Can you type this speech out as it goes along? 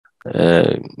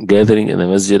uh, gathering in the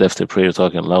masjid after prayer,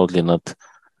 talking loudly, not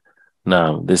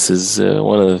now. This is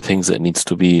one of the things that needs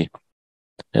to be,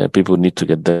 people need to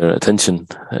get their attention,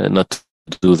 not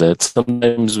to do that.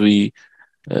 Sometimes we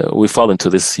fall into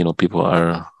this, people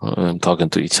are talking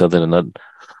to each other and not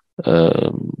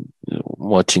um,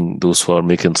 watching those who are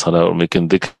making salah or making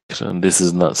dhikr, and this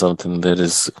is not something that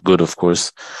is good, of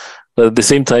course. But at the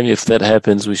same time, if that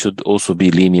happens, we should also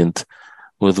be lenient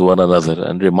with one another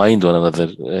and remind one another,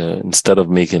 instead of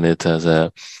making it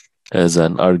as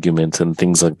an argument and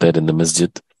things like that in the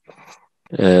masjid.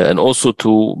 And also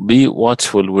to be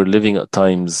watchful. We're living at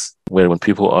times where when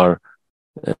people are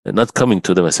not coming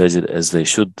to the masjid as they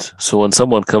should. So when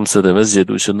someone comes to the masjid,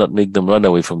 we should not make them run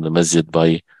away from the masjid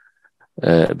by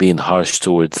being harsh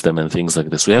towards them and things like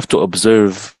this. We have to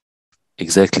observe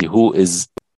exactly who is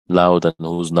loud and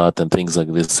who's not and things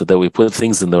like this, so that we put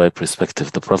things in the right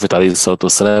perspective. The Prophet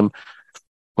ﷺ,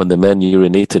 when the man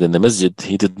urinated in the masjid,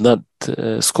 he did not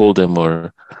scold him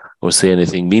or say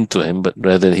anything mean to him, but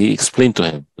rather he explained to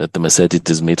him that the masjid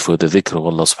is made for the dhikr of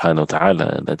Allah subhanahu wa ta'ala,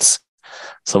 and that's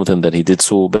something that he did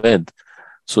so bad.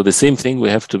 So the same thing, we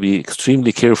have to be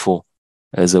extremely careful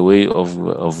as a way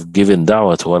of giving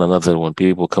da'wah to one another when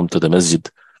people come to the masjid.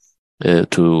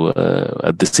 To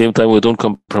At the same time, we don't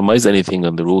compromise anything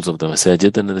on the rules of the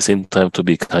masajid, and at the same time to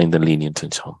be kind and lenient,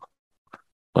 inshallah.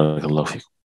 Barakallahu feekum.